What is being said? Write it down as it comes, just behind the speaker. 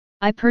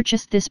I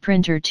purchased this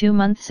printer 2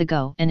 months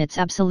ago and it's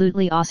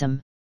absolutely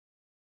awesome.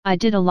 I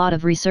did a lot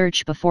of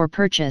research before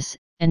purchase,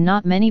 and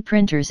not many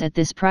printers at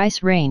this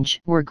price range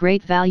were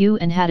great value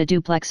and had a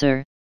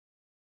duplexer.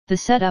 The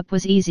setup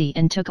was easy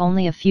and took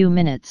only a few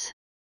minutes.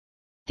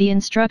 The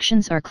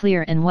instructions are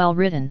clear and well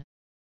written.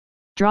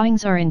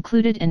 Drawings are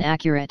included and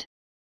accurate.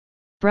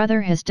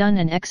 Brother has done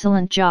an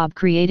excellent job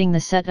creating the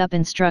setup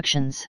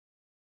instructions.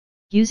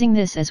 Using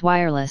this as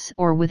wireless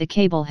or with a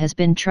cable has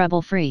been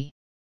trouble-free.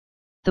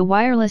 The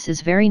wireless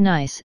is very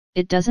nice,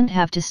 it doesn't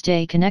have to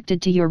stay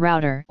connected to your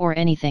router or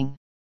anything.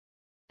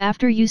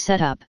 After you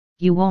set up,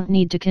 you won't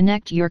need to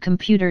connect your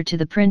computer to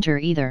the printer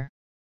either.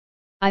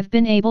 I've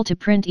been able to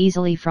print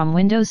easily from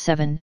Windows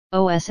 7,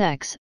 OS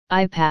X,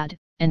 iPad,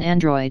 and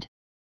Android.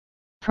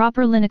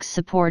 Proper Linux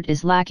support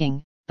is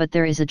lacking, but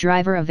there is a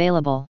driver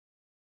available.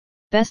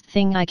 Best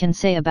thing I can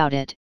say about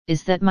it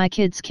is that my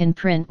kids can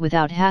print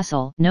without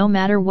hassle no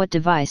matter what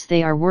device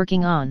they are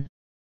working on.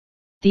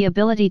 The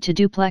ability to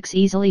duplex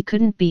easily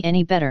couldn't be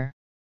any better.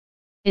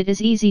 It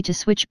is easy to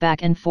switch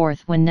back and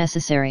forth when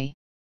necessary.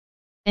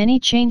 Any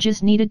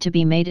changes needed to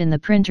be made in the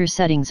printer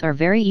settings are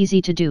very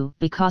easy to do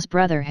because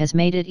Brother has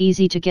made it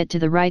easy to get to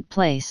the right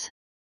place.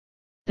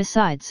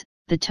 Besides,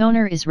 the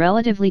toner is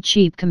relatively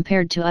cheap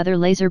compared to other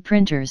laser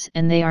printers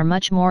and they are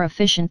much more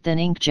efficient than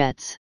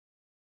inkjets.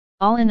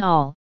 All in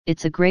all,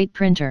 it's a great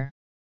printer.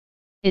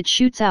 It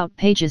shoots out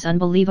pages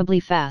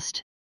unbelievably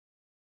fast.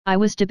 I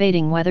was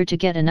debating whether to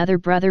get another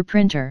Brother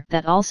printer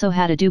that also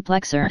had a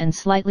duplexer and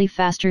slightly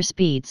faster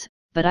speeds,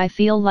 but I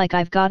feel like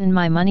I've gotten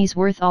my money's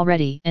worth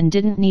already and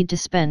didn't need to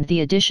spend the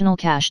additional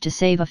cash to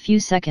save a few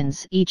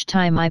seconds each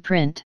time I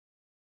print.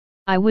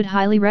 I would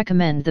highly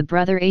recommend the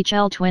Brother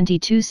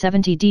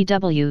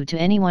HL-2270DW to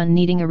anyone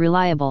needing a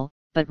reliable,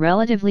 but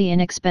relatively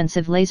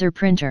inexpensive laser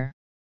printer.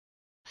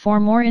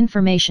 For more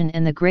information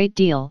and the great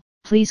deal,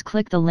 please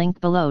click the link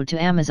below to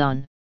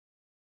Amazon.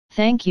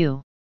 Thank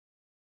you.